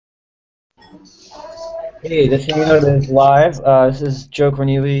Hey, this hangout is live. This is Joe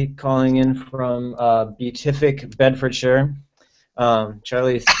Corneli calling in from Beatific, Bedfordshire.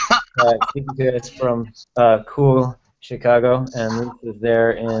 Charlie's speaking to us from cool Chicago, and Lisa's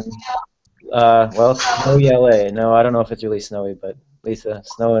there in, well, snowy LA. No, I don't know if it's really snowy, but Lisa,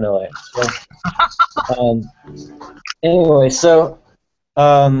 snow in LA. So, um, anyway, so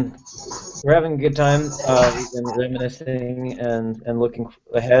um, we're having a good time. We've been reminiscing and looking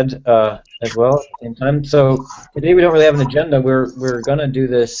ahead as well at the same time. So today we don't really have an agenda. We're gonna do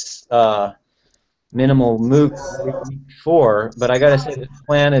this minimal MOOC week 4, but I gotta say the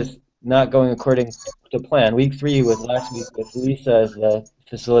plan is not going according to plan. Week 3 was last week with Lisa as the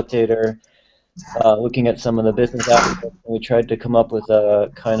facilitator, looking at some of the business aspects, and we tried to come up with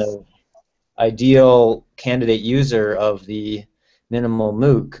a kind of ideal candidate user of the minimal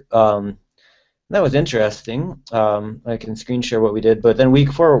MOOC. That was interesting. I can screen share what we did. But then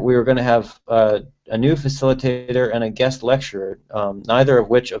week 4, we were going to have a new facilitator and a guest lecturer, neither of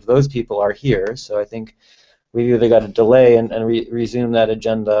which of those people are here. So I think we either got to delay and resume that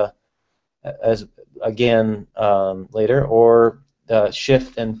agenda as again later, or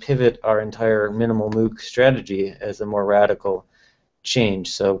shift and pivot our entire minimal MOOC strategy as a more radical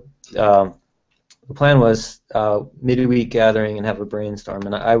change. So the plan was midweek gathering and have a brainstorm.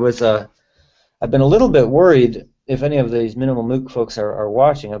 And I've been a little bit worried, if any of these minimal MOOC folks are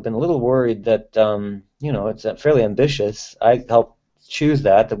watching, I've been a little worried that, it's fairly ambitious. I helped choose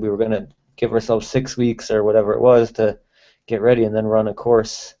that we were going to give ourselves 6 weeks or whatever it was to get ready and then run a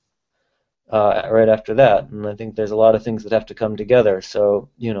course right after that. And I think there's a lot of things that have to come together. So,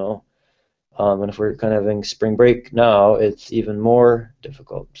 and if we're kind of having spring break now, it's even more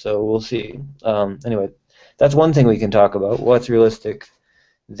difficult. So we'll see. Anyway, that's one thing we can talk about. What's realistic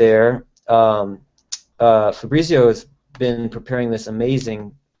there? Fabrizio has been preparing this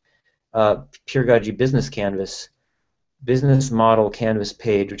amazing Peeragogy business model canvas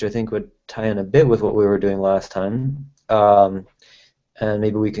page, which I think would tie in a bit with what we were doing last time. And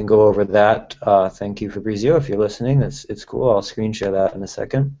maybe we can go over that. Thank you, Fabrizio, if you're listening. It's cool. I'll screen share that in a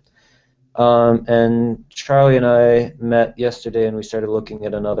second. And Charlie and I met yesterday, and we started looking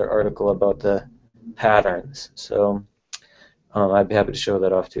at another article about the patterns. So I'd be happy to show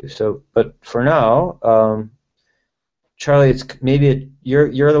that off too. So, but for now, Charlie,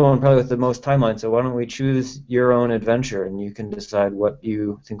 you're the one probably with the most timeline. So why don't we choose your own adventure, and you can decide what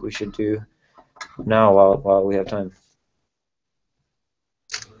you think we should do now while we have time.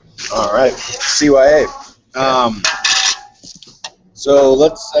 All right, CYA. So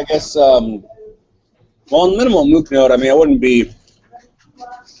let's, I guess, on the minimal MOOC note, I mean, I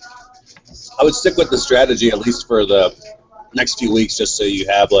would stick with the strategy at least for the next few weeks, just so you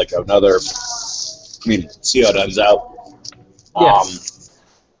have like another, see how it ends out. Yes.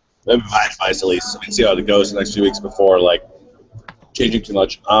 That'd be my advice at least. See how it goes the next few weeks before like changing too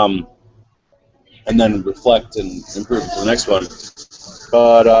much. And then reflect and improve for the next one.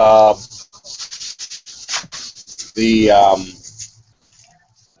 But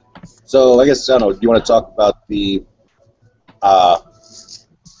so I guess, I don't know, do you want to talk about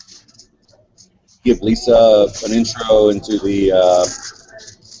give Lisa an intro into the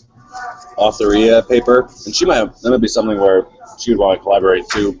authoria paper? And that might be something where she would want to collaborate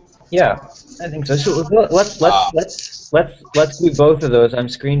too. Yeah, I think so. So let's do both of those. I'm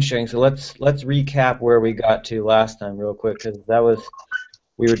screen sharing, so let's recap where we got to last time real quick, because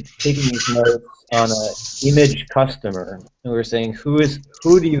we were taking these notes on an image customer, and we were saying if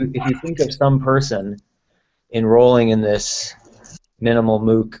you think of some person enrolling in this minimal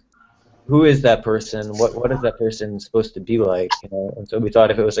MOOC, who is that person? What is that person supposed to be like? And so we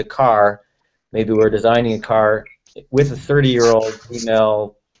thought if it was a car, maybe we're designing a car with a 30-year-old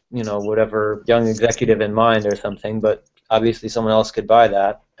female, whatever, young executive in mind or something, but obviously someone else could buy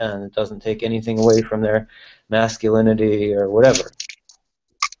that, and it doesn't take anything away from their masculinity or whatever.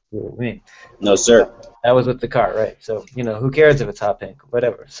 No, sir. That was with the car, right? So, who cares if it's hot pink,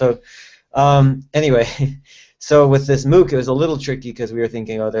 whatever. So, anyway, so with this MOOC, it was a little tricky because we were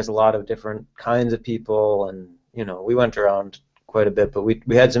thinking, oh, there's a lot of different kinds of people, and, we went around quite a bit, but we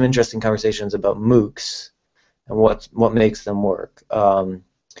had some interesting conversations about MOOCs and what makes them work.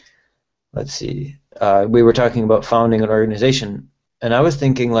 Let's see. We were talking about founding an organization, and I was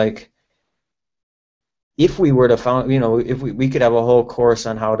thinking, like, if we were to found, if we could have a whole course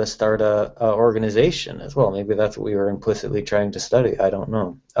on how to start a organization as well. Maybe that's what we were implicitly trying to study. I don't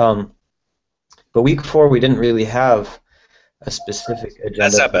know. But week 4, we didn't really have a specific agenda.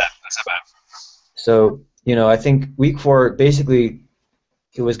 That's not bad. So, I think week 4, basically,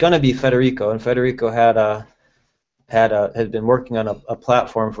 it was going to be Federico, and Federico had had been working on a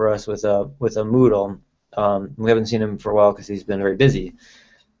platform for us with a Moodle. We haven't seen him for a while because he's been very busy.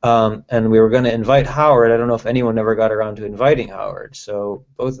 And we were going to invite Howard. I don't know if anyone ever got around to inviting Howard. So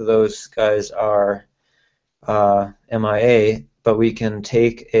both of those guys are MIA, but we can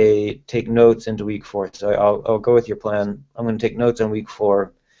take notes into week 4. So I'll go with your plan. I'm going to take notes on week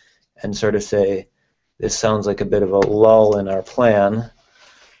 4 and sort of say this sounds like a bit of a lull in our plan,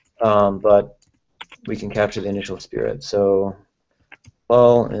 but we can capture the initial spirit. So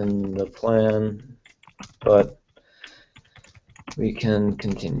lull in the plan, but we can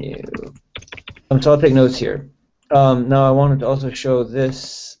continue. So I'll take notes here. Now I wanted to also show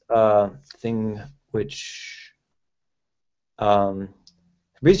this thing which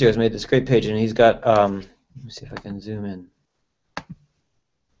Fabrizio has made this great page, and he's got, let me see if I can zoom in.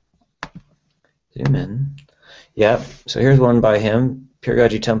 Zoom in. Yeah, so here's one by him.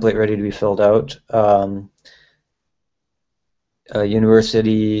 Peeragogy template ready to be filled out. A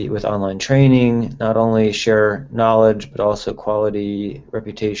university with online training, not only share knowledge, but also quality,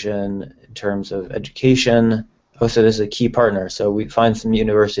 reputation in terms of education. Also, this is a key partner, so we find some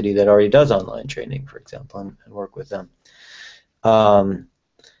university that already does online training, for example, and work with them.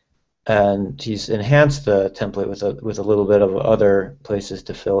 And he's enhanced the template with a little bit of other places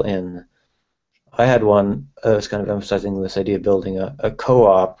to fill in. I had one that was kind of emphasizing this idea of building a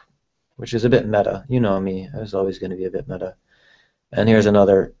co-op, which is a bit meta. You know me, I was always going to be a bit meta. And here's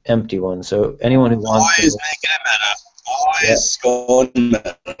another empty one. So anyone who wants always making it meta. Always going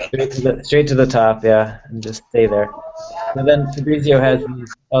meta. Straight to the top, yeah, and just stay there. And then Fabrizio has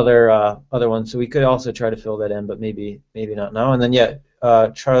these other ones, so we could also try to fill that in, but maybe not now. And then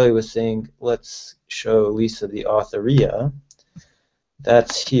Charlie was saying, let's show Lisa the authoria.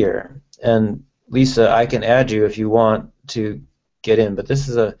 That's here. And Lisa, I can add you if you want to get in, but this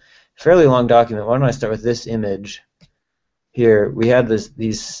is a fairly long document. Why don't I start with this image? Here, we had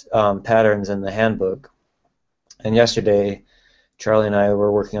these patterns in the handbook, and yesterday Charlie and I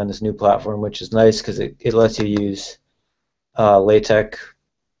were working on this new platform, which is nice because it lets you use LaTeX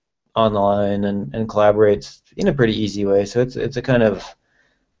online and collaborates in a pretty easy way. So it's a kind of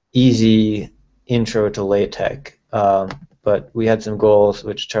easy intro to LaTeX. But we had some goals,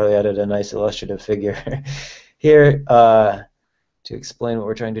 which Charlie added a nice illustrative figure here to explain what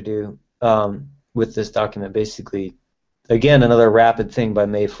we're trying to do with this document. Basically, again, another rapid thing. By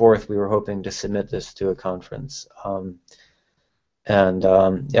May 4th, we were hoping to submit this to a conference.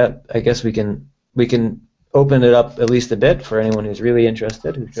 Yeah, I guess we can open it up at least a bit for anyone who's really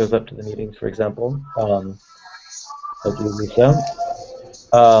interested, who shows up to the meetings, for example, like you, Lisa.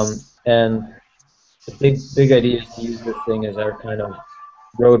 And the big idea is to use this thing as our kind of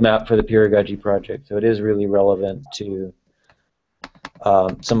roadmap for the Peeragogy project. So it is really relevant to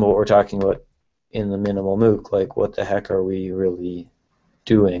some of what we're talking about in the minimal MOOC, like what the heck are we really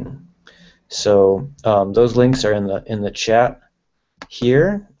doing? So those links are in the chat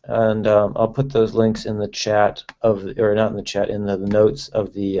here, and I'll put those links in the chat or not in the chat, in the notes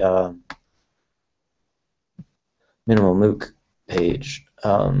of the minimal MOOC page.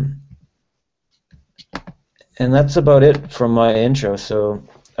 And that's about it from my intro. So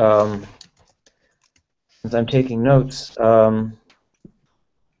since I'm taking notes, do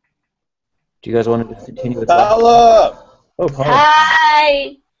you guys want to just continue with that? Paula! Oh, Paula.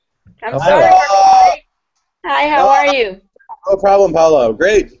 Hi! I'm sorry Paula. for the Hi, how are you? No problem, Paula.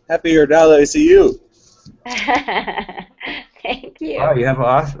 Great. Happier now that I see you. Thank you. Oh, you have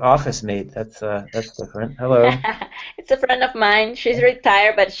an office mate. That's different. Hello. It's a friend of mine. She's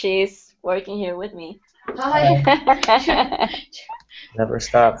retired, but she's working here with me. Hi. Never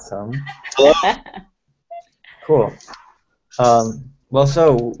stops, huh? Hello? Cool. Well,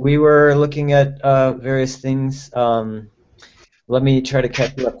 so we were looking at various things. Let me try to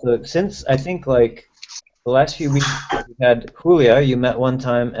catch you up. So since I think like the last few weeks we had Julia, you met one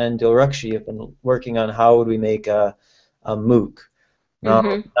time, and Dilrukshi have been working on how would we make a MOOC.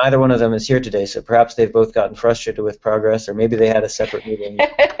 Now, neither one of them is here today, so perhaps they've both gotten frustrated with progress, or maybe they had a separate meeting.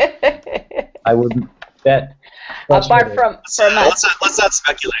 I wouldn't bet. Apart from us. Let's not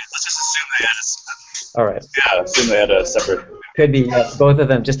speculate. Let's just assume they had a All right. Yeah, assume they had a separate. Could be, yeah, both of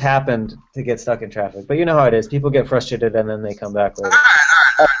them just happened to get stuck in traffic. But you know how it is. People get frustrated and then they come back later.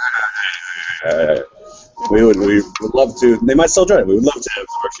 All right. We would love to. They might still join. We would love to have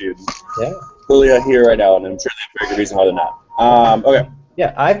Dilrukshi and Julia here right now, and I'm sure they have a very good reason why they're not. Okay.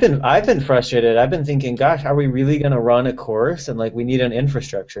 Yeah, I've been frustrated. I've been thinking, gosh, are we really going to run a course? And like, we need an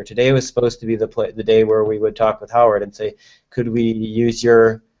infrastructure. Today was supposed to be the day where we would talk with Howard and say, could we use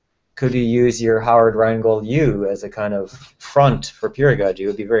your Howard Rheingold U as a kind of front for Peeragogy? It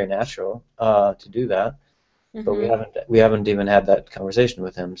would be very natural to do that. but Hmm. we haven't even had that conversation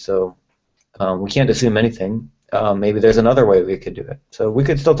with him. So we can't assume anything. Maybe there's another way we could do it. So we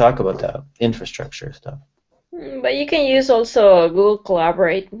could still talk about that infrastructure stuff. But you can use also Google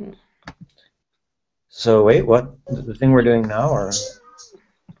Collaborate. So wait, what? The thing we're doing now, or?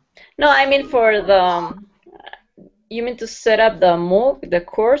 No, I mean for the you mean to set up the MOOC, the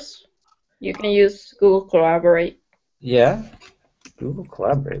course? You can use Google Collaborate. Yeah, Google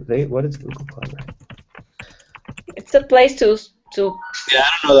Collaborate. Wait, what is Google Collaborate? It's a place to Yeah,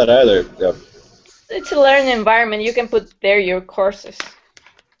 I don't know that either. Yeah. it's a learning environment. You can put there your courses.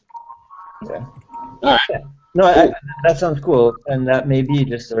 Yeah. All right. Yeah. No, that sounds cool, and that may be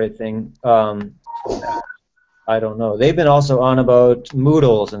just the right thing. I don't know. They've been also on about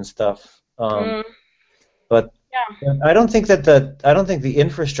Moodles and stuff, Mm, but yeah. I don't think the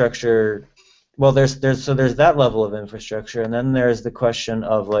infrastructure. Well, there's that level of infrastructure, and then there's the question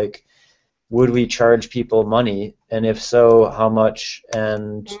of like, would we charge people money, and if so, how much?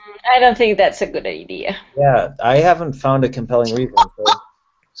 And I don't think that's a good idea. yeah, I haven't found a compelling reason.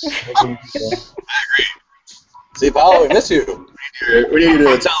 So maybe, yeah. See, Paolo, we miss you. We need you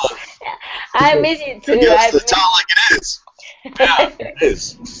to tell us. I miss you too. Yes, to tell it like it is. Yeah, it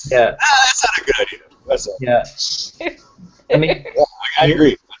is. Yeah. That's not a good idea. That's not. Yeah. I mean, Yeah, I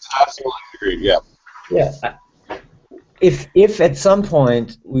agree. I absolutely agree. Yeah. yeah. If at some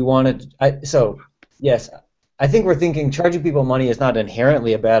point we wanted, yes, I think we're thinking charging people money is not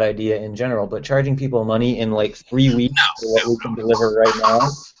inherently a bad idea in general, but charging people money in like 3 weeks for what we can deliver right now,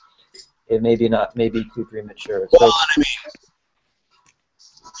 it may be too premature. Well, So, I mean,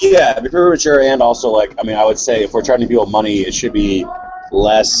 yeah, be premature, and also like, I mean, I would say if we're charging people money, it should be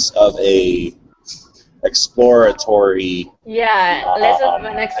less of a exploratory Yeah, less of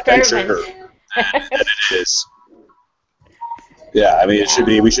an adventure experiment. than it is. Yeah, I mean, it should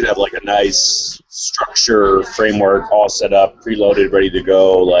be. We should have like a nice structure framework all set up, preloaded, ready to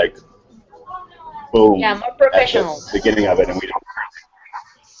go. Like, boom, Yeah, more at professional. the beginning of it, and we don't.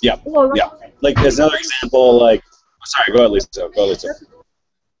 Yeah, Well, yeah. Like, there's another example. Like, sorry, go ahead, Lisa. Go ahead, Lisa.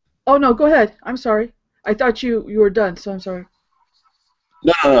 oh no, go ahead. I'm sorry. I thought you were done, so I'm sorry.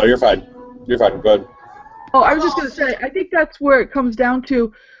 No, you're fine. You're fine. Go ahead. Oh, I was just going to say, I think that's where it comes down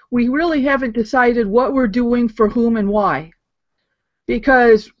to. We really haven't decided what we're doing for whom and why,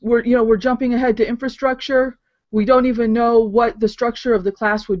 because we're jumping ahead to infrastructure. We don't even know what the structure of the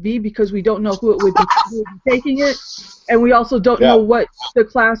class would be because we don't know who would be taking it, and we also don't know what the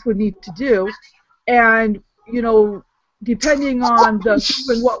class would need to do. And depending on the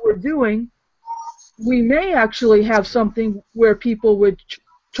who and what we're doing, we may actually have something where people would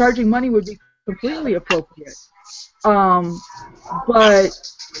charging money would be completely appropriate. But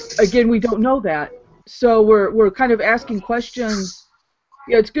again, we don't know that, so we're kind of asking questions.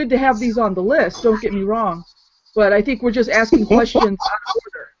 Yeah, it's good to have these on the list. Don't get me wrong, but I think we're just asking questions out of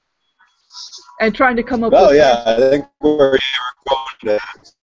order and trying to come up with. Oh yeah, I think we're going to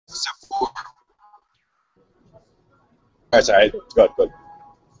step 4. All right, sorry. Go ahead.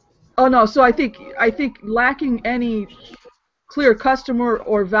 Oh no, so I think lacking any clear customer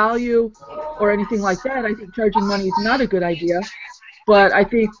or value or anything like that, I think charging money is not a good idea. But I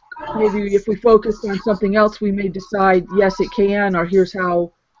think maybe if we focused on something else, we may decide yes, it can, or here's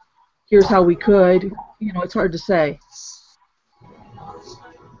how we could. It's hard to say.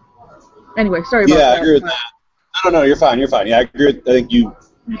 Anyway, sorry about that. Yeah, I agree with that. No, you're fine. You're fine. Yeah, I agree. I think you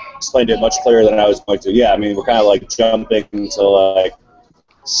explained it much clearer than I was going to. Yeah, I mean, we're kind of like jumping to like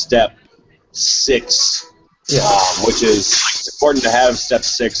step 6, which is it's important to have step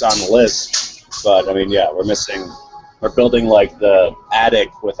 6 on the list. But I mean, yeah, we're building like the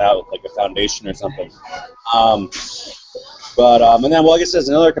attic without like a foundation or something. And then, well, I guess there's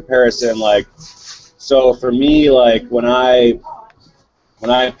another comparison. Like, so for me, like when I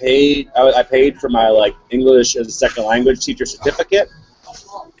paid for my like English as a second language teacher certificate.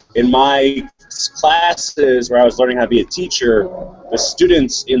 In my classes where I was learning how to be a teacher, the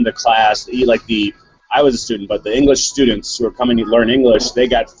students in the class, I was a student, but the English students who were coming to learn English, they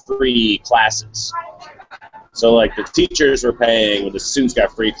got free classes. So like the teachers were paying, but the students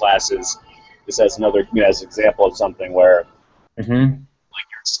got free classes. This as another, as an example of something where like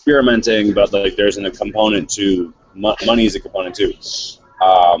you're experimenting, but like there's a component to money is a component too.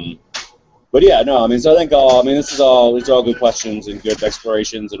 But yeah, no, I mean, so I think these are all good questions and good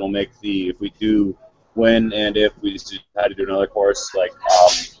explorations, and we'll make if we do win and if we decide to do another course, like,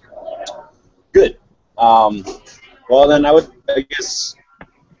 good. Well, then I guess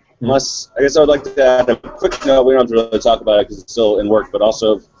I would like to add a quick note. We don't have to really talk about it because it's still in work, but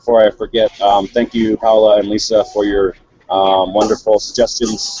also before I forget, thank you, Paula and Lisa, for your wonderful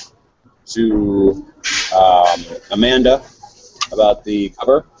suggestions to Amanda about the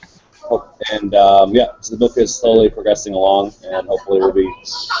cover. And yeah, so the book is slowly progressing along, and hopefully will be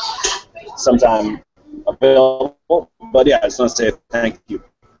sometime available. But yeah, I just want to say thank you.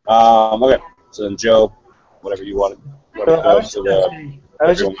 Okay, so then Joe, whatever you want to So go to the. I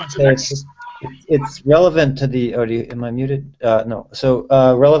was just going to say it's relevant to the. Oh, am I muted? No. So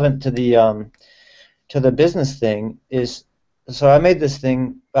relevant to the business thing is. So I made this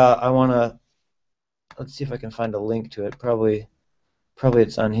thing. I want to. Let's see if I can find a link to it. Probably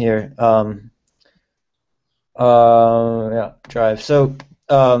it's on here. Yeah, Drive. So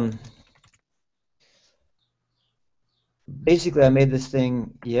basically, I made this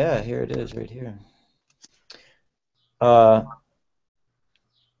thing. Yeah, here it is, right here.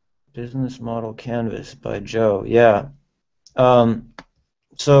 Business Model Canvas by Joe. Yeah.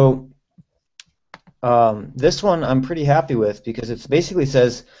 So this one I'm pretty happy with because it basically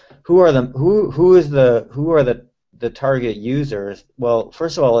says who are the target users. Well,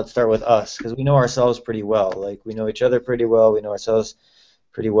 first of all, let's start with us because we know ourselves pretty well. Like we know each other pretty well. We know ourselves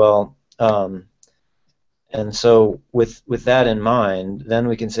pretty well. And so with that in mind, then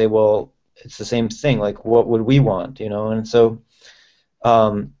we can say, well, it's the same thing. Like, what would we want, you know? And so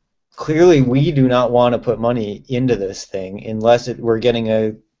clearly, we do not want to put money into this thing unless we're getting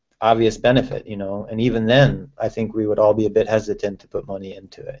a obvious benefit, you know. And even then, I think we would all be a bit hesitant to put money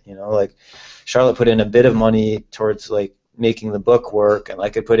into it, you know. Like Charlotte put in a bit of money towards like making the book work, and I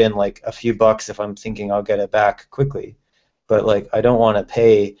could put in like a few bucks if I'm thinking I'll get it back quickly. But like, I don't want to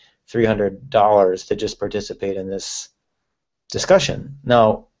pay $300 to just participate in this discussion.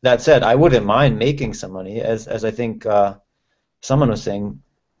 Now, that said, I wouldn't mind making some money, as I think someone was saying.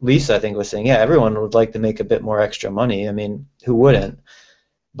 Lisa, I think, was saying, yeah, everyone would like to make a bit more extra money. I mean, who wouldn't?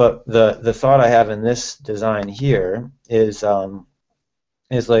 But the thought I have in this design here is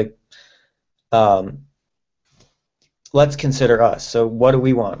like, let's consider us. So what do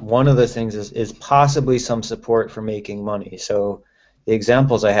we want? One of the things is possibly some support for making money. So the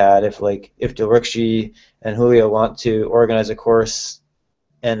examples I had, if Dilrukshi and Julio want to organize a course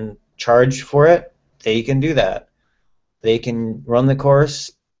and charge for it, they can do that. They can run the course.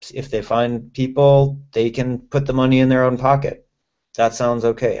 If they find people, they can put the money in their own pocket. That sounds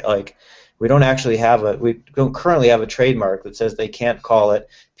okay. Like, we don't currently have a trademark that says they can't call it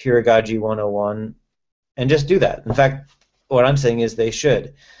Peeragogy 101 and just do that. In fact, what I'm saying is they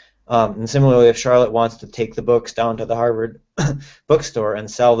should. And similarly, if Charlotte wants to take the books down to the Harvard bookstore and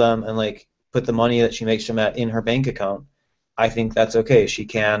sell them and like put the money that she makes from that in her bank account, I think that's okay. She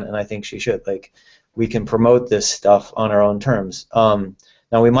can, and I think she should. Like, we can promote this stuff on our own terms.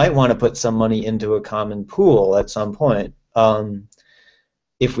 Now, we might want to put some money into a common pool at some point.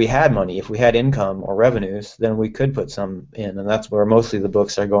 If we had money, if we had income or revenues, then we could put some in, and that's where mostly the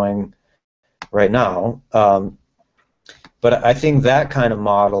books are going right now. But I think that kind of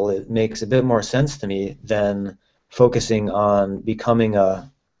model, it makes a bit more sense to me than focusing on becoming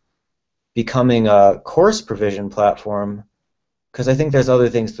a course provision platform, because I think there's other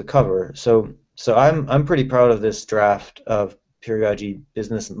things to cover. So I'm pretty proud of this draft of Peeragogy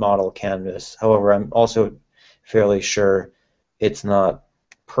business model canvas. However, I'm also fairly sure it's not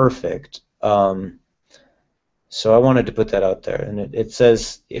perfect. So I wanted to put that out there, and it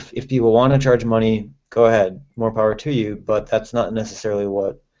says if people want to charge money, go ahead, more power to you. But that's not necessarily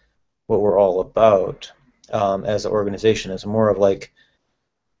what we're all about as an organization. It's more of like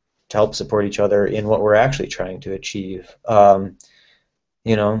to help support each other in what we're actually trying to achieve. You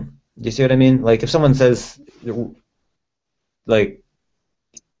know, do you see what I mean? Like if someone says, like,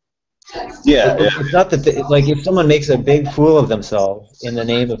 yeah, it's not that like if someone makes a big fool of themselves in the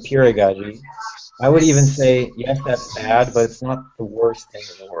name of Peeragogy, I would even say, yes, that's bad, but it's not the worst thing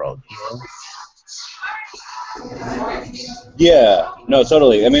in the world, you know? Yeah, no,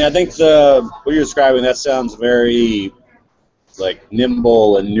 totally. I mean, I think what you're describing, that sounds very like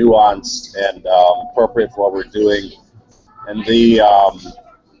nimble and nuanced and appropriate for what we're doing. And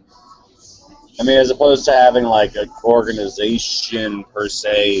I mean, as opposed to having like an organization per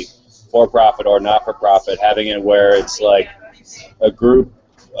se, for-profit or not-for-profit, having it where it's like a group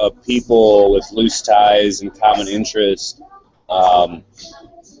of people with loose ties and common interests. I mean,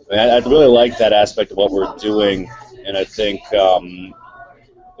 I'd really like that aspect of what we're doing, and I think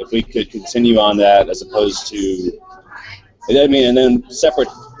if we could continue on that as opposed to, I mean, and then separate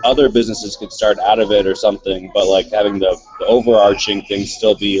other businesses could start out of it or something, but like having the overarching thing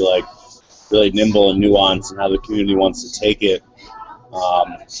still be like really nimble and nuanced and how the community wants to take it.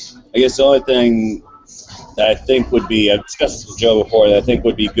 I guess the only thing that I think would be, I've discussed this with Joe before, that I think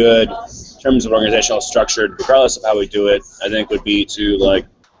would be good in terms of organizational structure, regardless of how we do it, I think would be to like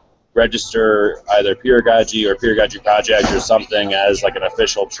register either Peeragogy or Peeragogy Project or something as like an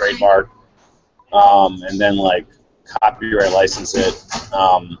official trademark, and then like copyright license it,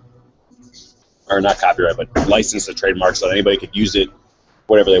 or not copyright, but license the trademark so that anybody could use it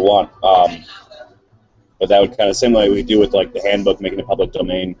whatever they want. But that would kind of similar we do with like the handbook, making it public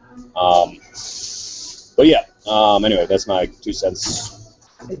domain. But yeah, anyway, that's my 2 cents.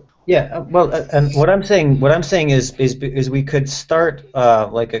 Yeah, well, and what I'm saying is we could start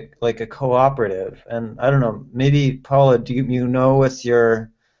like a cooperative, and I don't know, maybe Paula, do you know with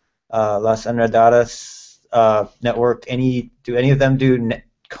your Las Enredadas network, do any of them do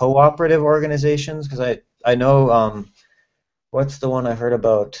cooperative organizations? Because I know what's the one I heard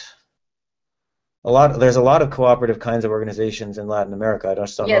about? There's a lot of cooperative kinds of organizations in Latin America. I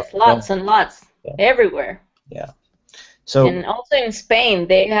just don't know. Yes, lots and lots, everywhere. Yeah. So, and also in Spain,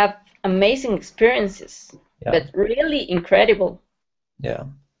 they have amazing experiences, but really incredible. Yeah.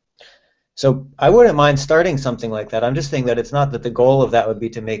 So I wouldn't mind starting something like that. I'm just thinking that it's not that the goal of that would be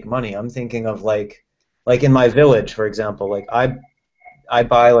to make money. I'm thinking of like in my village, for example, like I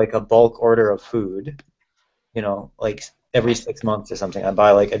buy like a bulk order of food, like every 6 months or something. I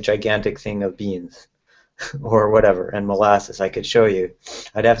buy like a gigantic thing of beans or whatever, and molasses. I could show you.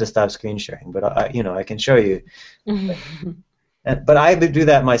 I'd have to stop screen sharing, but I can show you. But I do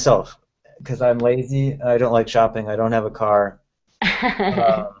that myself because I'm lazy. I don't like shopping. I don't have a car.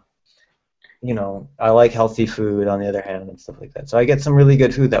 I like healthy food on the other hand and stuff like that. So I get some really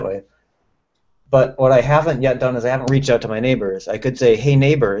good food that way. But what I haven't yet done is I haven't reached out to my neighbors. I could say, hey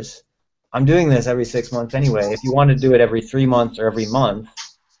neighbors, I'm doing this every 6 months anyway. If you want to do it every 3 months or every month,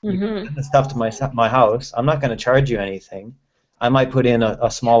 you can send the stuff to my house. I'm not going to charge you anything. I might put in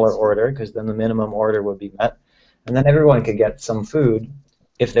a smaller order because then the minimum order would be met. And then everyone could get some food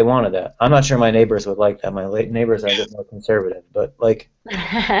if they wanted that. I'm not sure my neighbors would like that. My neighbors are a bit more conservative. But like,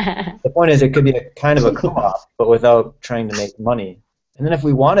 the point is it could be a kind of a co-op, but without trying to make money. And then if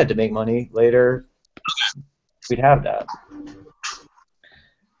we wanted to make money later, we'd have that.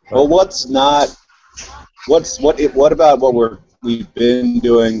 Well, what about what we've been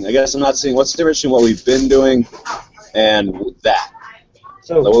doing? I guess I'm not seeing what's the difference between what we've been doing and that.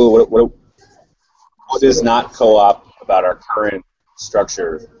 So what is not co-op about our current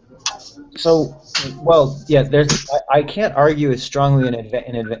structure? So, well, yeah, I can't argue as strongly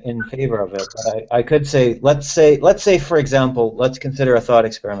in favor of it, but I could say, let's say for example, let's consider a thought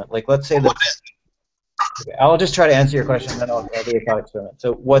experiment. Like, let's say that. Okay, I'll just try to answer your question, and then I'll do a thought experiment.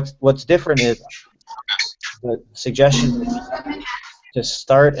 So what's different is the suggestion to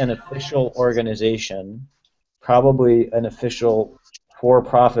start an official organization, probably an official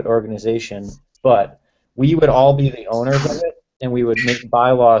for-profit organization, but we would all be the owners of it, and we would make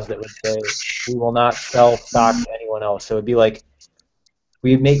bylaws that would say we will not sell stock to anyone else. So it would be like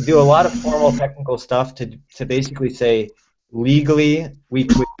we do a lot of formal technical stuff to basically say legally we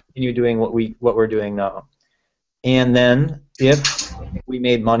could continue doing what we're doing now. And then if we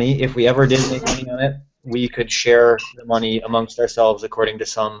made money, if we ever did make money on it, we could share the money amongst ourselves according to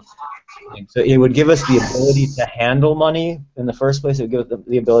some thing. So it would give us the ability to handle money in the first place. It would give us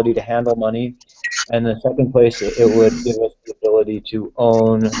the ability to handle money. And in the second place, it would give us the ability to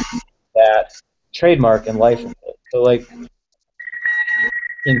own that trademark and license it. So like,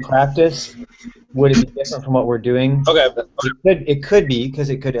 in practice, would it be different from what we're doing? Okay. It could be, because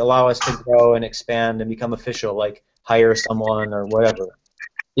it could allow us to grow and expand and become official, like hire someone or whatever.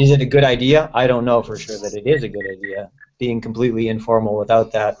 Is it a good idea? I don't know for sure that it is a good idea. Being completely informal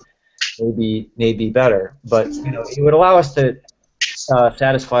without that may be better. But it would allow us to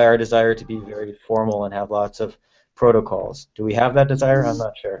satisfy our desire to be very formal and have lots of protocols. Do we have that desire? I'm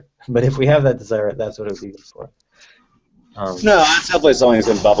not sure. But if we have that desire, that's what it would be good for. No, that's definitely something that's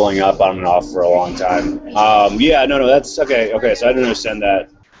been bubbling up on and off for a long time. Yeah, no, that's okay. Okay, so I didn't understand that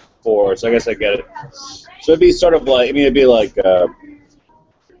before, so I guess I get it. So it'd be sort of like, it'd be like a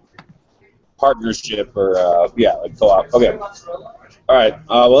partnership or like co-op. Okay. All right.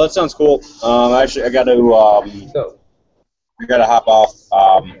 Well, that sounds cool. Actually, I got to hop off.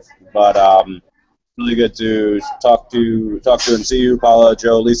 But really good to talk to and see you, Paula,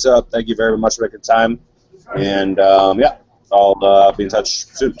 Joe, Lisa. Thank you very much for making time. And yeah, I'll be in touch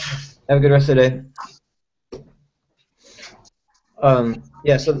soon. Have a good rest of the day.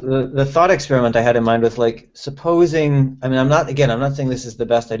 Yeah, so the thought experiment I had in mind was like, supposing, I mean, I'm not saying this is the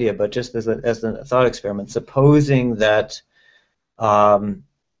best idea, but just as a thought experiment, supposing that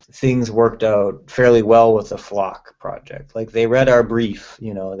things worked out fairly well with the Flock project. Like they read our brief,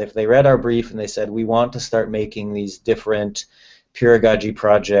 if they read our brief and they said, we want to start making these different Peeragogy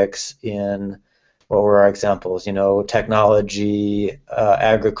projects in what were our examples? You know, technology,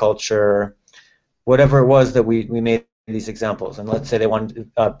 agriculture, whatever it was that we made these examples. And let's say they wanted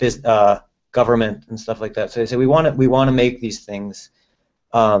government and stuff like that. So they say we want to make these things.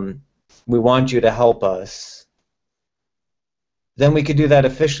 We want you to help us. Then we could do that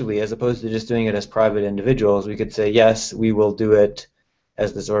officially, as opposed to just doing it as private individuals. We could say, yes, we will do it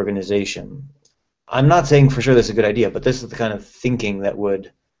as this organization. I'm not saying for sure this is a good idea, but this is the kind of thinking that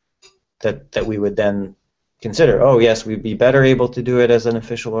we would then consider. Oh, yes, we'd be better able to do it as an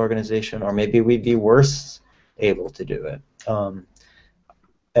official organization, or maybe we'd be worse able to do it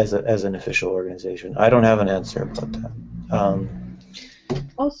as an official organization. I don't have an answer about that.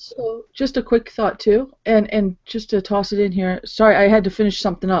 Also, just a quick thought too, and just to toss it in here. Sorry, I had to finish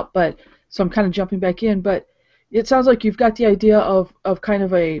something up, but so I'm kind of jumping back in. But it sounds like you've got the idea of kind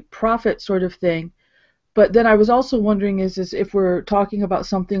of a profit sort of thing. But then I was also wondering is if we're talking about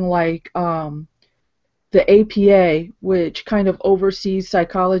something like the APA, which kind of oversees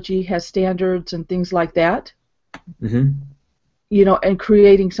psychology, has standards and things like that. Mm-hmm. You know, and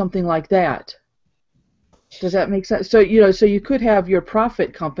creating something like that. Does that make sense? So so you could have your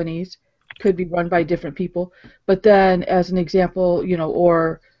profit companies could be run by different people, but then as an example,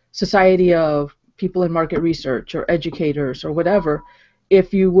 or Society of People in Market Research or educators or whatever,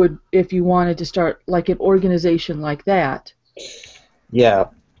 if you wanted to start like an organization like that, yeah,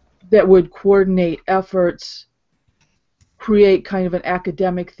 that would coordinate efforts, create kind of an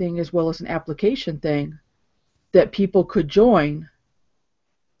academic thing as well as an application thing that people could join.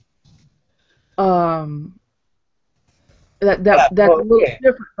 That's a little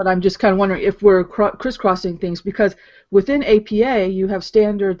different, but I'm just kind of wondering if we're crisscrossing things, because within APA you have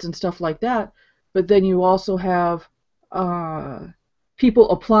standards and stuff like that, but then you also have people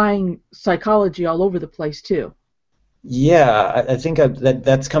applying psychology all over the place too. Yeah, I think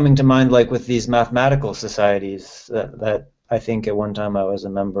that's coming to mind, like with these mathematical societies that I think at one time I was a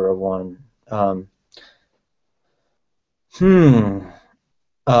member of one.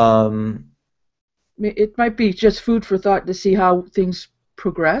 It might be just food for thought to see how things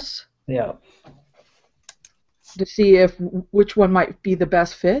progress. Yeah. To see which one might be the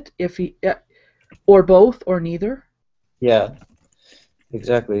best fit, or both, or neither. Yeah,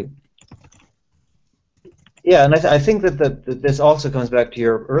 exactly. Yeah, and I think that this also comes back to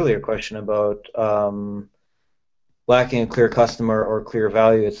your earlier question about lacking a clear customer or clear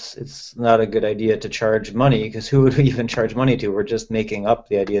value. It's not a good idea to charge money, because who would we even charge money to? We're just making up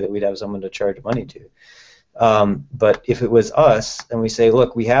the idea that we'd have someone to charge money to. But if it was us and we say,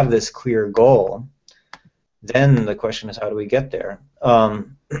 look, we have this clear goal, then the question is, how do we get there? So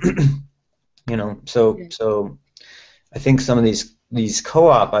I think some of these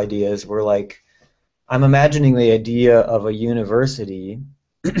co-op ideas were like, I'm imagining the idea of a university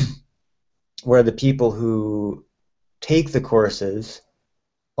where the people who take the courses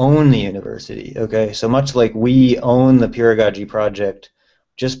own the university. Okay, so much like we own the Peeragogy project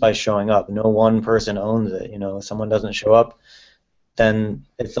just by showing up. No one person owns it. If someone doesn't show up, then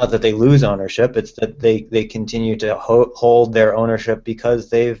it's not that they lose ownership. It's that they continue to hold their ownership because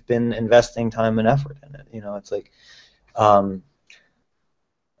they've been investing time and effort in it. It's like,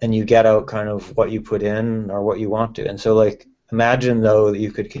 and you get out kind of what you put in or what you want to. And so, like, imagine though that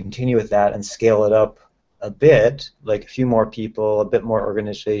you could continue with that and scale it up a bit, like a few more people, a bit more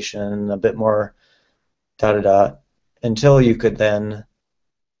organization, a bit more da-da-da, until you could then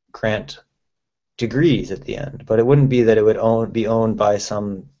grant degrees at the end. But it wouldn't be that it would be owned by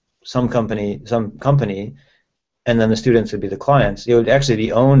some company, and then the students would be the clients. It would actually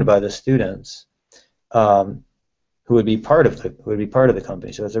be owned by the students, who would be part of the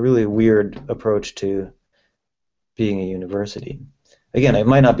company. So it's a really weird approach to being a university. Again, it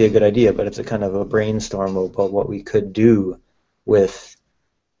might not be a good idea, but it's a kind of a brainstorm about what we could do with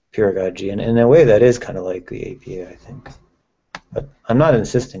Peeragogy, and in a way that is kind of like the APA, I think. But I'm not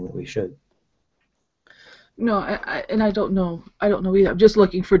insisting that we should. No, I don't know. I don't know either. I'm just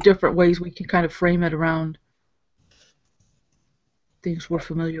looking for different ways we can kind of frame it around things we're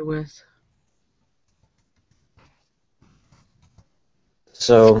familiar with.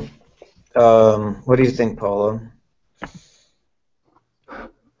 So, what do you think, Paula?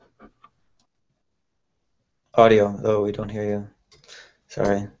 Audio, though, we don't hear you.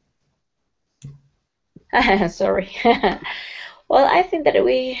 Sorry. Sorry. Well, I think that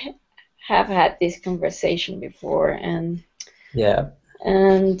we have had this conversation before, and yeah,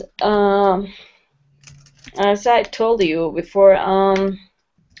 and as I told you before,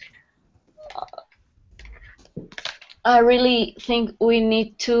 I really think we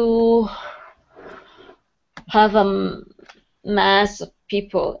need to have a mass of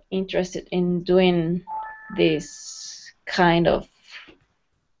people interested in doing this kind of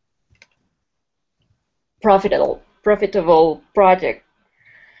profitable project,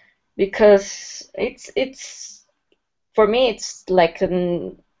 because it's for me it's like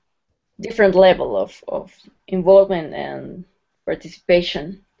a different level of involvement and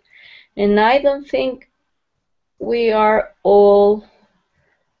participation, and I don't think we are all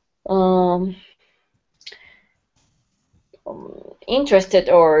um, interested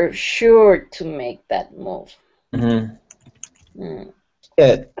or sure to make that move. Hmm. Mm.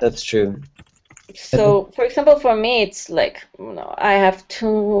 Yeah, that's true. So, for example, for me, it's like, I have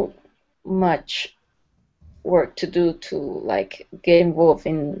too much work to do to like get involved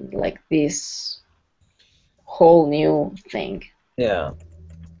in like this whole new thing. Yeah.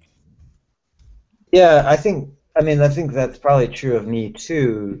 Yeah, I think that's probably true of me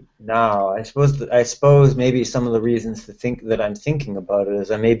too now. I suppose maybe some of the reasons to think that I'm thinking about it is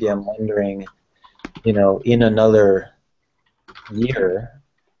that maybe I'm wondering, in another year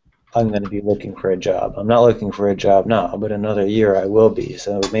I'm going to be looking for a job. I'm not looking for a job now, but another year I will be.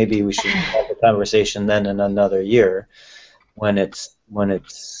 So maybe we should have a conversation then in another year when it's more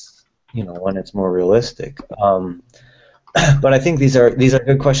realistic. But I think these are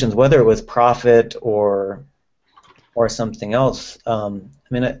good questions, whether it was profit or something else. In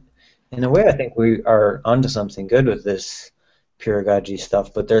a way, I think we are onto something good with this Peeragogy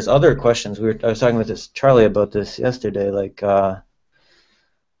stuff. But there's other questions. I was talking with Charlie about this yesterday. Like,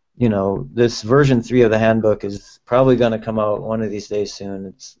 this version 3 of the handbook is probably going to come out one of these days soon.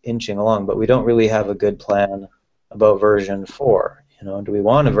 It's inching along, but we don't really have a good plan about version 4. Do we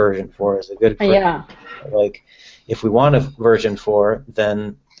want a version 4? Is it good for Yeah. like, if we want a version 4,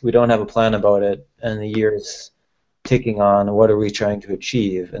 then we don't have a plan about it, and the year's ticking on. What are we trying to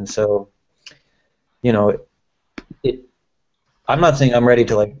achieve? And so, I'm not saying I'm ready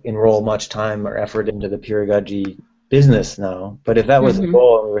to like enroll much time or effort into the Peeragogy business now, but if that was the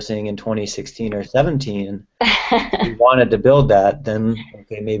goal and we were saying in 2016 or 17, we wanted to build that, then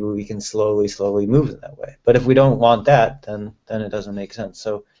okay, maybe we can slowly move it that way. But if we don't want that, then it doesn't make sense.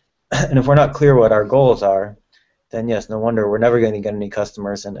 So, and if we're not clear what our goals are, then yes, no wonder we're never going to get any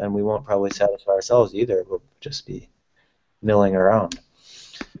customers, and we won't probably satisfy ourselves either. We'll just be milling around.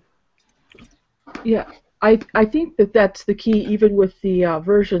 Yeah, I think that's the key, even with the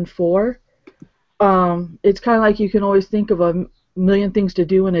version 4. It's kind of like you can always think of a million things to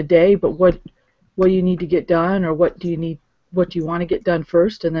do in a day, but what do you need to get done, or what do you want to get done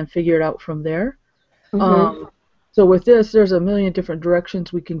first, and then figure it out from there. So with this, there's a million different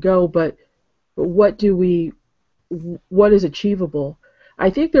directions we can go, but what is achievable? I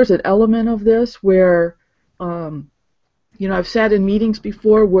think there's an element of this where, I've sat in meetings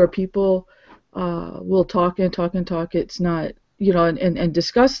before where people will talk and talk and talk. It's not, and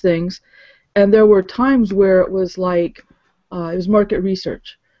discuss things. And there were times where it was like, it was market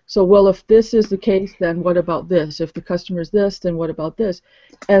research. So, well, if this is the case, then what about this? If the customer is this, then what about this?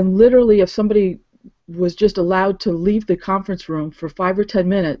 And literally, if somebody was just allowed to leave the conference room for 5 or 10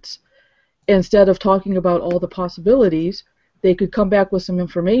 minutes, instead of talking about all the possibilities, they could come back with some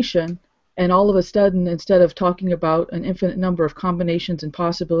information, and all of a sudden, instead of talking about an infinite number of combinations and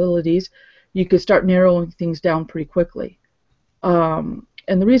possibilities, you could start narrowing things down pretty quickly.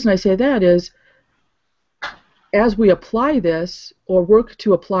 And the reason I say that is, as we apply this or work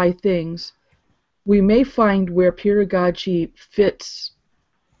to apply things, we may find where Peeragogy fits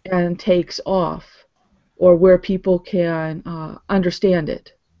and takes off, or where people can understand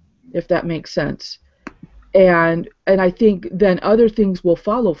it, if that makes sense. And I think then other things will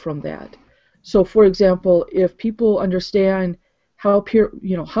follow from that. So, for example, if people understand how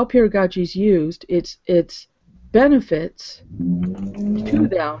Peeragogy is used, its benefits to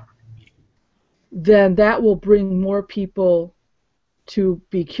them, then that will bring more people to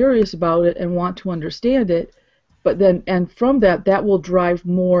be curious about it and want to understand it. But then, and from that will drive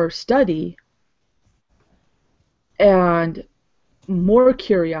more study and more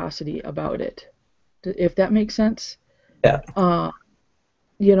curiosity about it, if that makes sense. Yeah.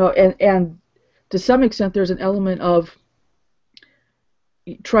 And to some extent, there's an element of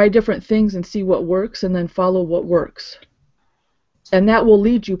try different things and see what works, and then follow what works. And that will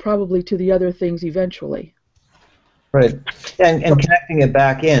lead you probably to the other things eventually. Right. And connecting it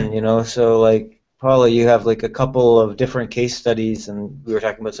back in, so like, Paula, you have like a couple of different case studies, and we were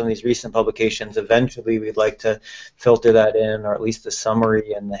talking about some of these recent publications. Eventually, we'd like to filter that in, or at least the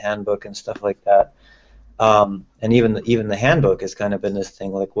summary and the handbook and stuff like that. And even the handbook has kind of been this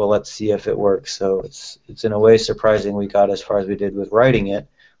thing like, well, let's see if it works. So it's in a way surprising we got as far as we did with writing it.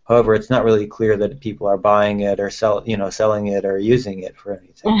 However, it's not really clear that people are buying it or selling it or using it for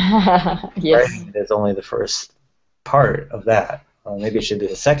anything. Yes. Writing it is only the first part of that. Maybe it should be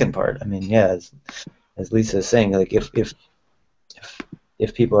the second part. I mean, yeah, as Lisa is saying, like if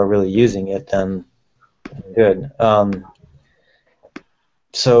people are really using it, then good.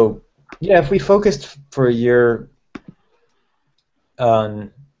 So yeah, if we focused for a year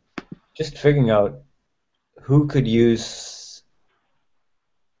on just figuring out who could use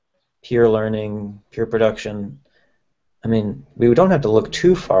peer learning, peer production. I mean, we don't have to look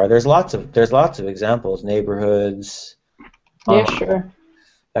too far. There's lots of examples, neighborhoods, Yeah, sure.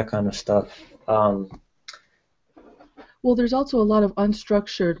 that kind of stuff. Well, there's also a lot of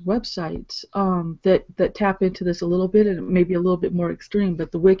unstructured websites that tap into this a little bit, and maybe a little bit more extreme.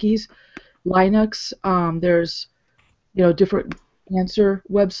 But the wikis, Linux, there's different answer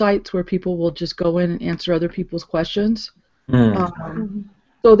websites where people will just go in and answer other people's questions.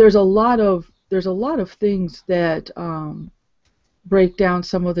 So there's a lot of things that break down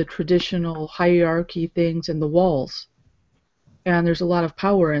some of the traditional hierarchy things in the walls, and there's a lot of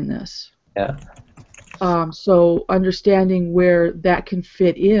power in this. Yeah. So understanding where that can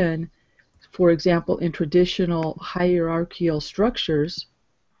fit in, for example, in traditional hierarchical structures,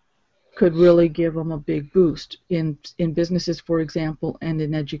 could really give them a big boost in businesses, for example, and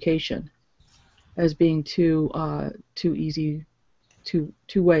in education, as being two easy two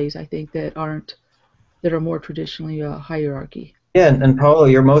ways I think that are more traditionally hierarchy. Yeah, and Paulo,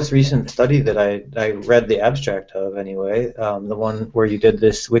 your most recent study that I read the abstract of anyway, the one where you did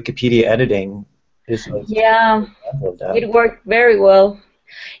this Wikipedia editing, is like Yeah, of that. it worked very well.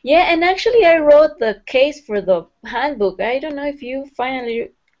 Yeah, and actually I wrote the case for the handbook. I don't know if you finally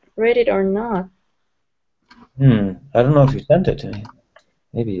read it or not. I don't know if you sent it to me.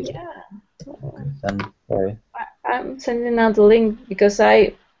 Maybe you did. Yeah, Okay, then sorry. I'm sending out the link because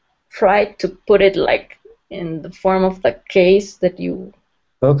I tried to put it like in the form of the case that you.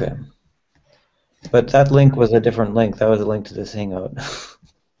 Okay. But that link was a different link. That was a link to this Hangout.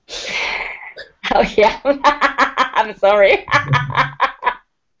 Oh yeah, I'm sorry.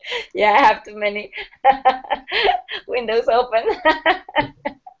 Yeah, I have too many windows open.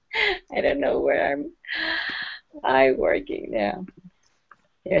 I don't know where I'm working. Yeah,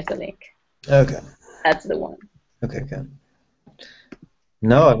 here's the link. Okay. That's the one. Okay, good.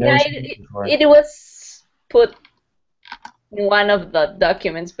 No, I've never Yeah, seen it before. it was put in one of the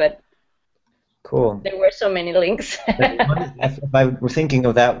documents, but Cool. there were so many links. If I were thinking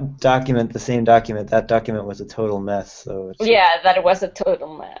of that document, the same document, that document was a total mess. So it's Yeah, that was a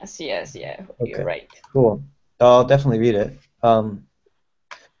total mess. Yes, yeah, Okay. you're right. Cool. I'll definitely read it.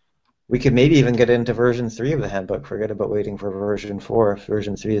 We could maybe even get into version 3 of the handbook. Forget about waiting for version 4 if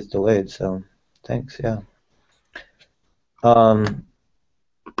version 3 is delayed. So thanks, yeah.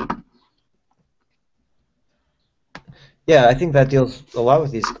 Yeah, I think that deals a lot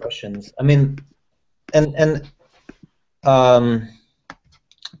with these questions. I mean, and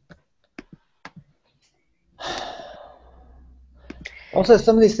also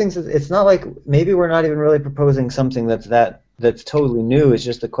some of these things, it's not like maybe we're not even really proposing something that's totally new. It's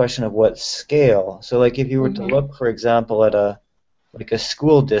just a question of what scale. So like if you were to look, for example, at a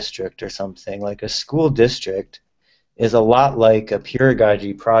school district or something, like a school district is a lot like a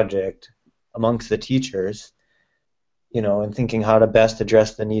pedagogy project amongst the teachers, and thinking how to best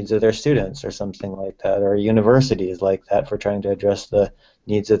address the needs of their students or something like that, or a university is like that for trying to address the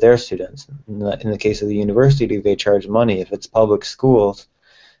needs of their students. In the case of the university, they charge money. If it's public schools,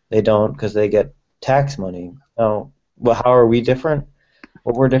 they don't because they get tax money. Now, how are we different?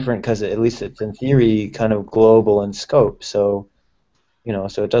 Well, we're different because at least it's in theory kind of global in scope. So,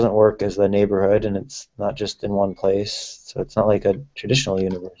 so it doesn't work as the neighborhood, and it's not just in one place. So it's not like a traditional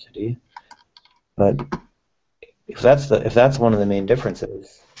university. But if that's one of the main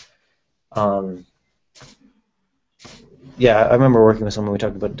differences, yeah, I remember working with someone. We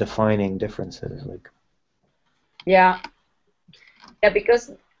talked about defining differences, like. Yeah,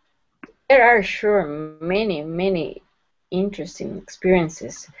 because there are sure many interesting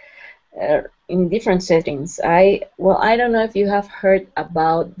experiences in different settings. I don't know if you have heard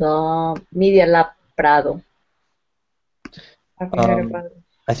about the Media Lab Prado. Have you heard about it?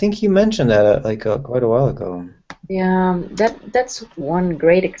 I think you mentioned that quite a while ago. Yeah, that's one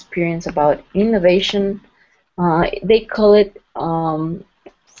great experience about innovation. They call it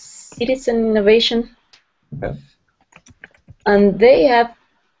citizen innovation. Okay. And they have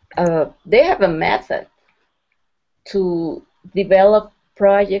a method to develop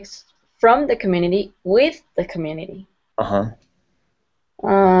projects from the community with the community.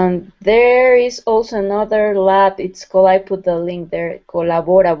 There is also another lab. It's called, I put the link there,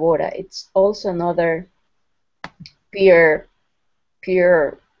 Colabora Bora. It's also another peer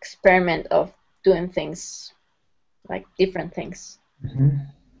peer experiment of doing things like different things.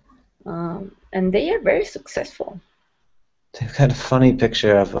 And they are very successful. They've got a funny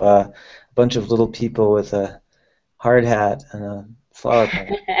picture of a bunch of little people with a hard hat and a flower pot.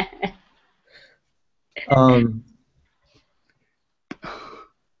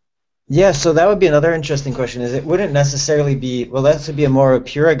 Yeah, so that would be another interesting question. Is it wouldn't necessarily be, well, that would be a more a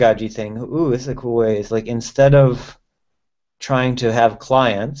Peeragogy thing. Ooh, this is a cool way. It's like instead of trying to have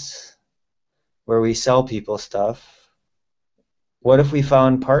clients where we sell people stuff, what if we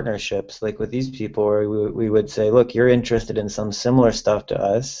found partnerships like with these people where we would say, look, you're interested in some similar stuff to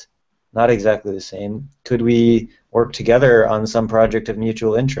us, not exactly the same. Could we work together on some project of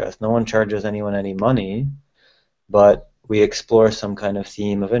mutual interest? No one charges anyone any money, but we explore some kind of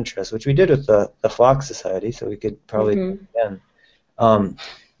theme of interest, which we did with the Flock Society, so we could probably do it again.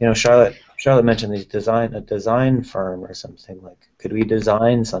 You know, Charlotte mentioned a design firm or something. Like, could we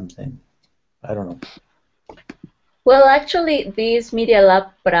design something? I don't know. Well, actually, this Media Lab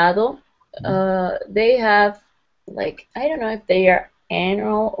Prado, they have, like, I don't know if they are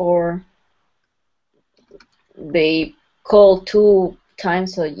annual or they call 2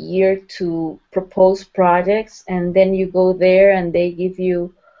 times a year to propose projects, and then you go there and they give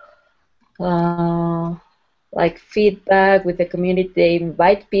you like feedback with the community. They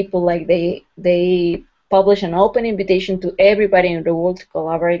invite people, like they publish an open invitation to everybody in the world to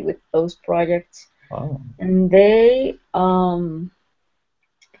collaborate with those projects. Wow. And they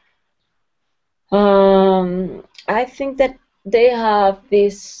I think that they have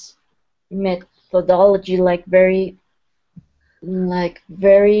this methodology, like very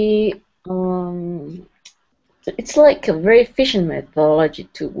it's like a very efficient methodology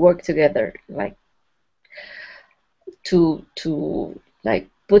to work together, like to like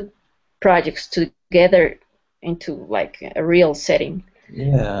put projects together into like a real setting.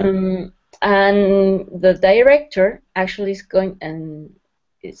 Yeah. And the director actually is going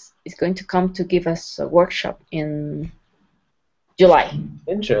to come to give us a workshop in July.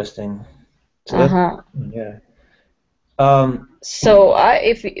 Interesting. So yeah. So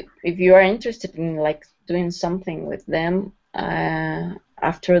if you are interested in like doing something with them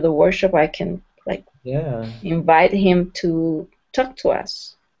after the workshop, I can like invite him to talk to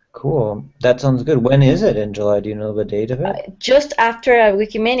us. Cool. That sounds good. When is it in July? Do you know the date of it? Just after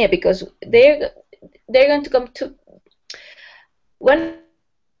Wikimania, because they're going to come to when.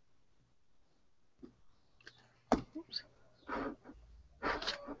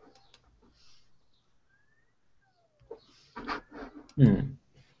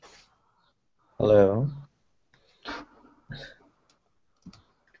 Hello.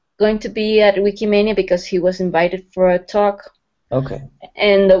 Going to be at Wikimania because he was invited for a talk. Okay.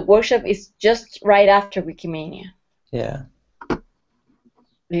 And the workshop is just right after Wikimania. Yeah.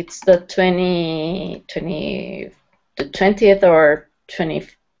 It's the 20th or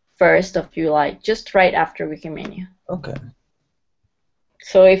 21st of July, just right after Wikimania. Okay.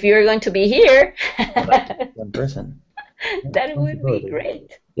 So if you're going to be here, in person, that would be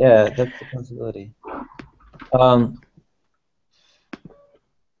great. Yeah, that's the possibility.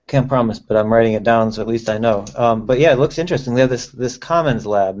 Can't promise, but I'm writing it down, so at least I know. But yeah, it looks interesting. They have this Commons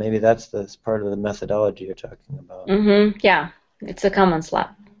lab. Maybe that's part of the methodology you're talking about. Yeah, it's a Commons lab.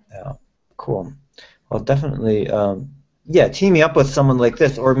 Yeah, cool. Well, definitely, yeah, team me up with someone like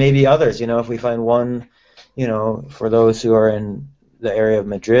this, or maybe others. You know, if we find one, you know, for those who are in the area of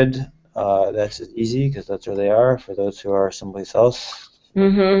Madrid, that's easy because that's where they are. For those who are someplace else,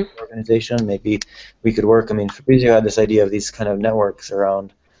 organization, maybe we could work. I mean, Fabrizio had this idea of these kind of networks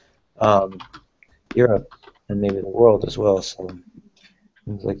around Europe and maybe the world as well, so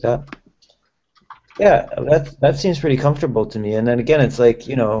things like that. Yeah, that seems pretty comfortable to me. And then again, it's like,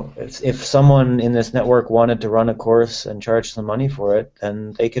 you know, if someone in this network wanted to run a course and charge some money for it,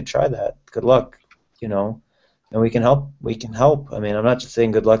 then they could try that. Good luck, you know, and we can help. We can help. I mean, I'm not just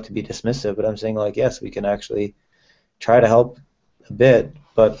saying good luck to be dismissive, but I'm saying like, yes, we can actually try to help a bit,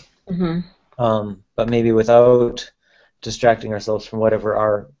 but maybe without distracting ourselves from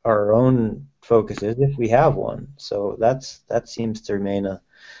whatever our own focus is, if we have one. So that seems to remain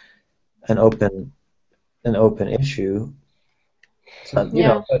an open issue. You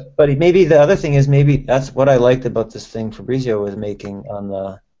know, but maybe the other thing is, maybe that's what I liked about this thing Fabrizio was making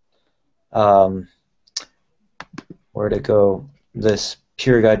on the where'd it go? This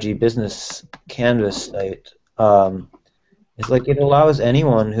Peeragogy business canvas site. It's like it allows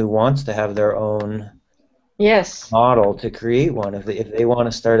anyone who wants to have their own Yes. model to create one. If they want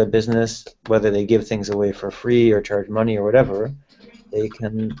to start a business, whether they give things away for free or charge money or whatever, they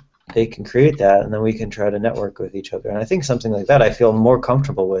can create that, and then we can try to network with each other. And I think something like that I feel more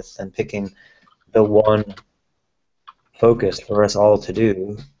comfortable with than picking the one focus for us all to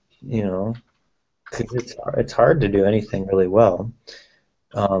do, you know, because it's hard to do anything really well.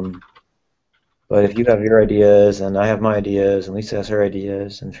 But if you have your ideas, and I have my ideas, and Lisa has her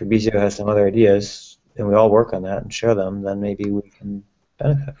ideas, and Fabrizio has some other ideas, and we all work on that and share them, then maybe we can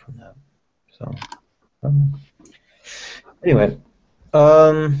benefit from that. So, anyway,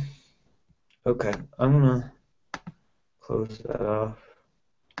 okay, I'm gonna close that off.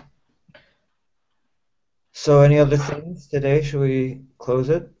 So, any other things today? Should we close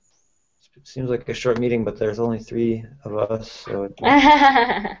it? It seems like a short meeting, but there's only 3 of us, so it's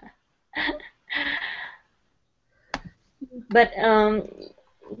But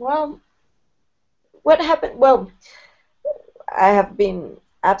well, what happened? Well, I have been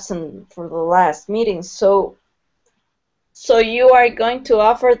absent for the last meeting, so you are going to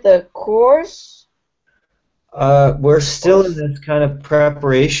offer the course? we're still in this kind of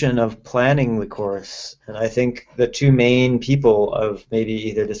preparation of planning the course, and I think the 2 main people have maybe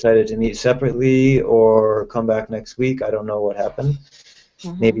either decided to meet separately or come back next week. I don't know what happened.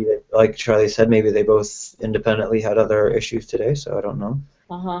 Maybe, like Charlie said, maybe they both independently had other issues today, so I don't know.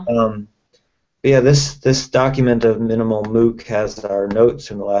 But yeah, this document of minimal MOOC has our notes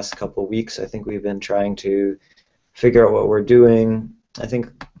from the last couple of weeks. I think we've been trying to figure out what we're doing. I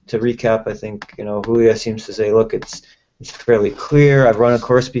think, to recap, I think, Julia seems to say, look, it's fairly clear. I've run a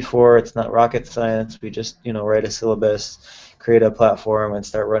course before. It's not rocket science. We just, write a syllabus, create a platform, and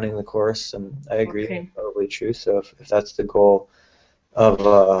start running the course. And I agree, that's probably true. So if that's the goal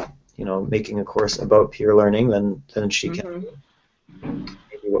of, making a course about peer learning, then she can.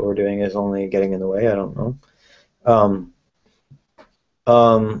 Maybe what we're doing is only getting in the way. I don't know.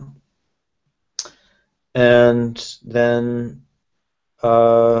 And then,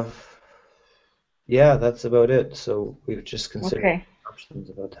 yeah, that's about it. So we've just considered options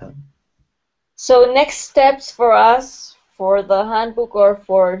about that. So next steps for us for the handbook or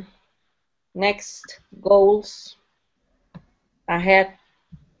for next goals ahead?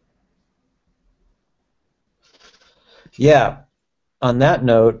 Yeah. On that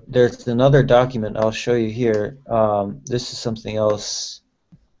note, there's another document I'll show you here. This is something else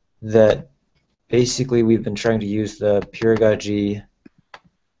that basically we've been trying to use the Peeragogy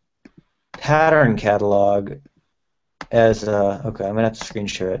pattern catalog as a, okay, I'm going to have to screen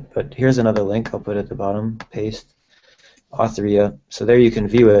share it, but here's another link. I'll put it at the bottom, paste, Authoria. So there you can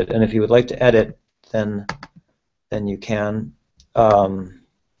view it, and if you would like to edit, then you can. But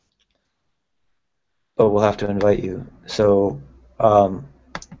we'll have to invite you. So I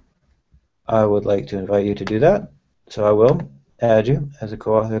would like to invite you to do that. So I will add you as a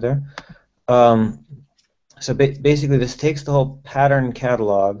co-author there. So basically this takes the whole pattern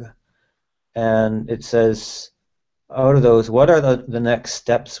catalog, and it says, out of those, what are the next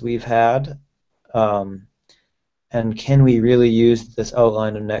steps we've had? And can we really use this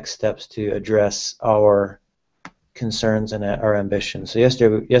outline of next steps to address our concerns and our ambitions? So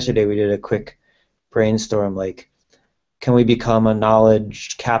yesterday we did a quick brainstorm, like, can we become a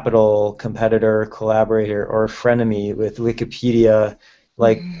knowledge capital, competitor, collaborator, or frenemy with Wikipedia,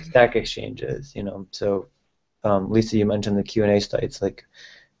 like Stack Exchanges? So Lisa, you mentioned the Q&A sites. Like,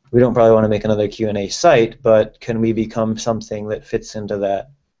 we don't probably want to make another Q&A site, but can we become something that fits into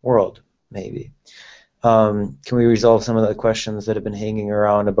that world, maybe? Can we resolve some of the questions that have been hanging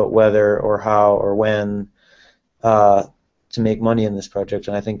around about whether or how or when to make money in this project?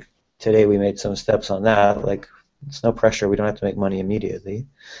 And I think today we made some steps on that. Like, it's no pressure. We don't have to make money immediately.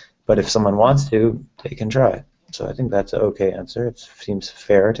 But if someone wants to, they can try. So I think that's an okay answer. It seems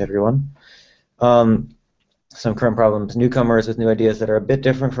fair to everyone. Some current problems, newcomers with new ideas that are a bit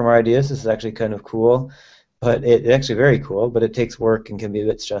different from our ideas. This is actually kind of cool, but it's actually very cool, but it takes work and can be a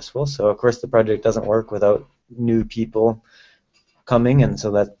bit stressful. So of course the project doesn't work without new people coming, and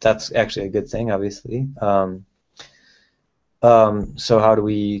so that's actually a good thing, obviously. So how do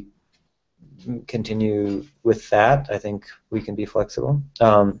we continue with that? I think we can be flexible.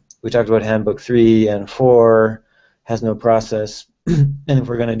 We talked about Handbook 3 and 4 has no process, and if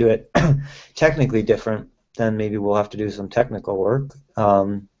we're going to do it technically different, then maybe we'll have to do some technical work.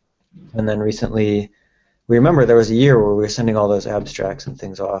 And then recently, we remember there was a year where we were sending all those abstracts and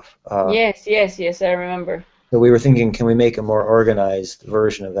things off. Yes, I remember. So we were thinking, can we make a more organized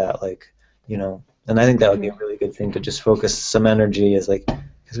version of that? Like, and I think that would be a really good thing to just focus some energy, is like,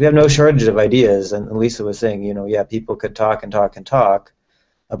 because we have no shortage of ideas, and Lisa was saying, yeah, people could talk and talk and talk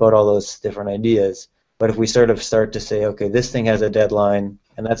about all those different ideas, But if we sort of start to say, okay, this thing has a deadline,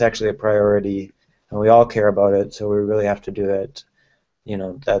 and that's actually a priority, and we all care about it, so we really have to do it, you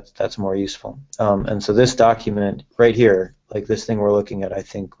know, that's more useful. And so this document right here, like this thing we're looking at, I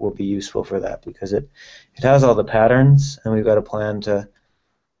think will be useful for that because it has all the patterns, and we've got a plan to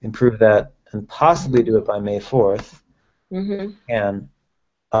improve that and possibly do it by May 4th. Mm-hmm. And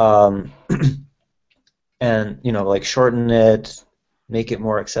and you know, like shorten it, make it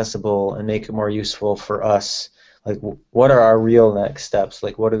more accessible, and make it more useful for us. Like, what are our real next steps?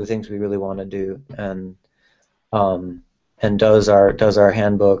 Like, what are the things we really want to do? And does our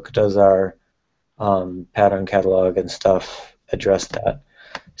handbook, does our pattern catalog and stuff address that?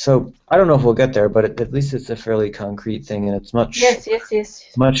 So I don't know if we'll get there, but at least it's a fairly concrete thing, and it's much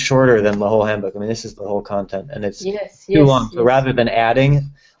much shorter than the whole handbook. I mean, this is the whole content, and it's too long. So rather than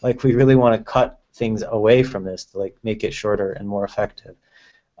adding, like, we really want to cut things away from this to like make it shorter and more effective.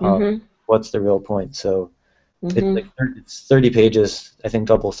 What's the real point? So it's 30 pages, I think,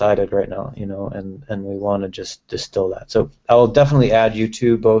 double-sided right now, you know, and we want to just distill that. So I'll definitely add you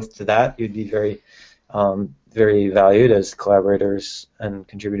two both to that. You'd be very very valued as collaborators and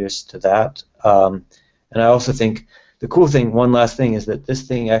contributors to that. And I also think the cool thing, one last thing, is that this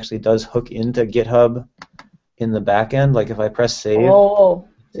thing actually does hook into GitHub in the back end. Like if I press save. Oh,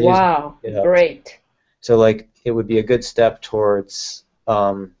 wow, great. So like it would be a good step towards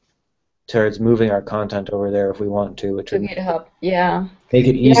moving our content over there if we want to, which would GitHub, yeah. Make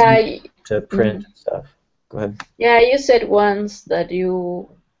it easy to print and stuff. Go ahead. Yeah, you said once that you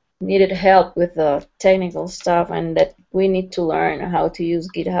needed help with the technical stuff and that we need to learn how to use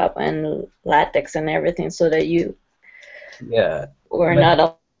GitHub and LaTeX and everything so that we're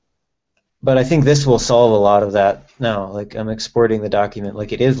not. But I think this will solve a lot of that now. Like I'm exporting the document,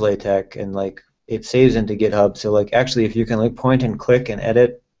 like it is LaTeX, and like it saves into GitHub. So like actually, if you can like point and click and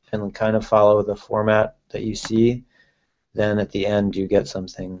edit and kind of follow the format that you see, then at the end you get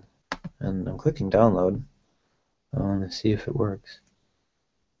something. And I'm clicking download. I want to see if it works.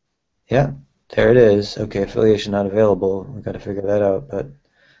 Yeah, there it is. Okay, affiliation not available. We've got to figure that out. But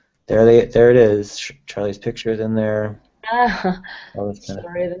there it is. Charlie's picture's in there. Sorry,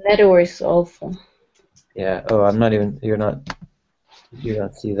 the network is awful. Yeah. Oh, I'm not even. You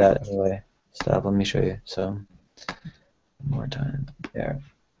don't see that anyway. Stop. Let me show you. So, one more time. There.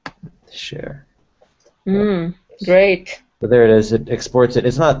 Share. Great. So there it is. It exports it.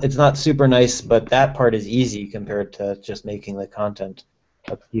 It's not super nice, but that part is easy compared to just making the content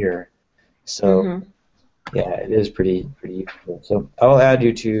appear. So yeah, it is pretty useful. So I'll add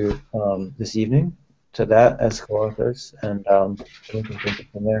you to this evening to that as co-authors, and we can take it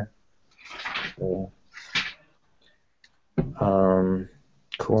from there. So,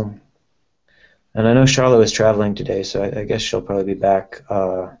 cool. And I know Charlotte was traveling today, so I guess she'll probably be back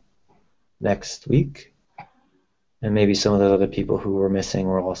next week. And maybe some of those other people who were missing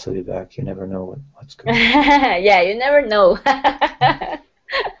will also be back. You never know what's going on. Yeah, you never know.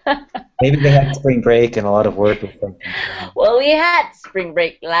 Maybe they had spring break and a lot of work or something. Well, we had spring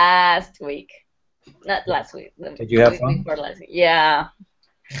break last week. Not last week. Did you have fun? Last week. Yeah,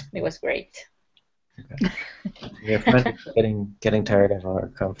 it was great. Okay. Your friend is getting tired of our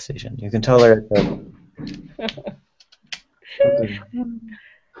conversation. You can tell her.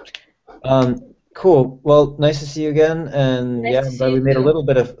 Cool. Well, nice to see you again, and Nice yeah, to I'm see glad we you made too. a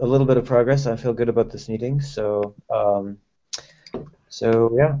little bit of progress. I feel good about this meeting. So,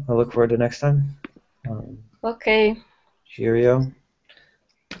 so yeah, I look forward to next time. Okay. Cheerio.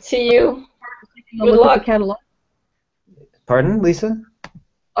 See you. Taking a look at the catalog. Pardon, Lisa?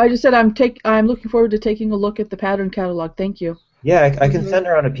 I just said I'm looking forward to taking a look at the pattern catalog. Thank you. Yeah, I can send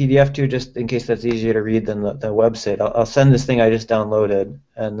her on a PDF too, just in case that's easier to read than the website. I'll send this thing I just downloaded,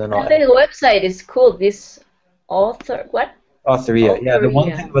 and then I'll. I think the website is cool. This what? Authoria. Yeah, the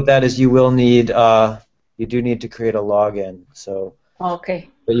one thing about that is you will need you do need to create a login. So. Okay.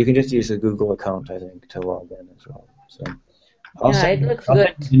 But you can just use a Google account, I think, to log in as well. So. I'll it looks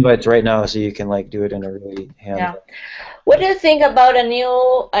good. send invites right now, so you can like do it in a really handy. Yeah. What do you think about a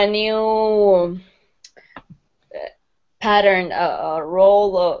new pattern the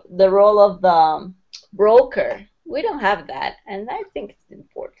role of the broker? We don't have that, and I think it's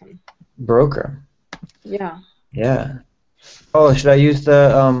important. Broker. Yeah. Yeah. Oh, should I use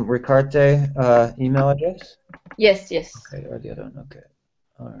the Ricarte email address? Yes. Okay, or the other one. Okay.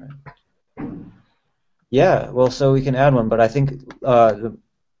 All right. Yeah. Well, so we can add one, but I think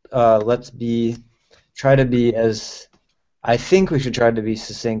let's try to be as. I think we should try to be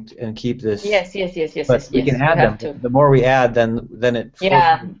succinct and keep this. Yes. But we can add them. The more we add, then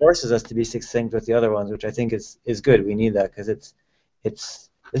it forces us to be succinct with the other ones, which I think is good. We need that because this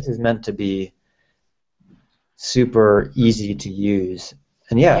is meant to be super easy to use.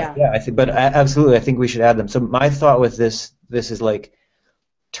 And Yeah. I think, but absolutely, I think we should add them. So my thought with this is like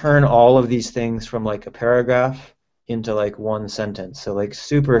turn all of these things from like a paragraph into like one sentence. So like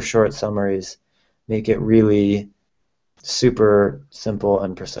super short summaries, make it really super simple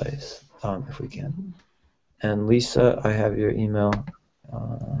and precise, if we can. And Lisa, I have your email.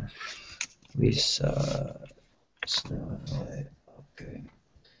 Lisa. Okay.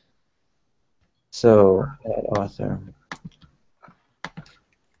 So add author.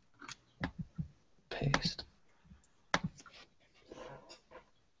 Paste.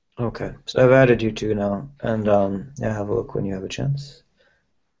 Okay, so I've added you two now, and yeah, have a look when you have a chance.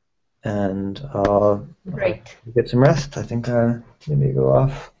 And Great. get some rest. I think maybe go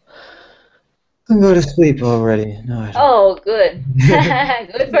off and go to sleep already. No, I don't. Oh, good.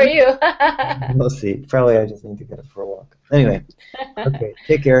 Good for you. We'll see. Probably I just need to get up for a walk. Anyway, okay,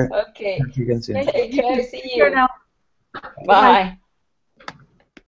 take care. Okay. Talk to you again soon. Take care. See Here you. now. Bye.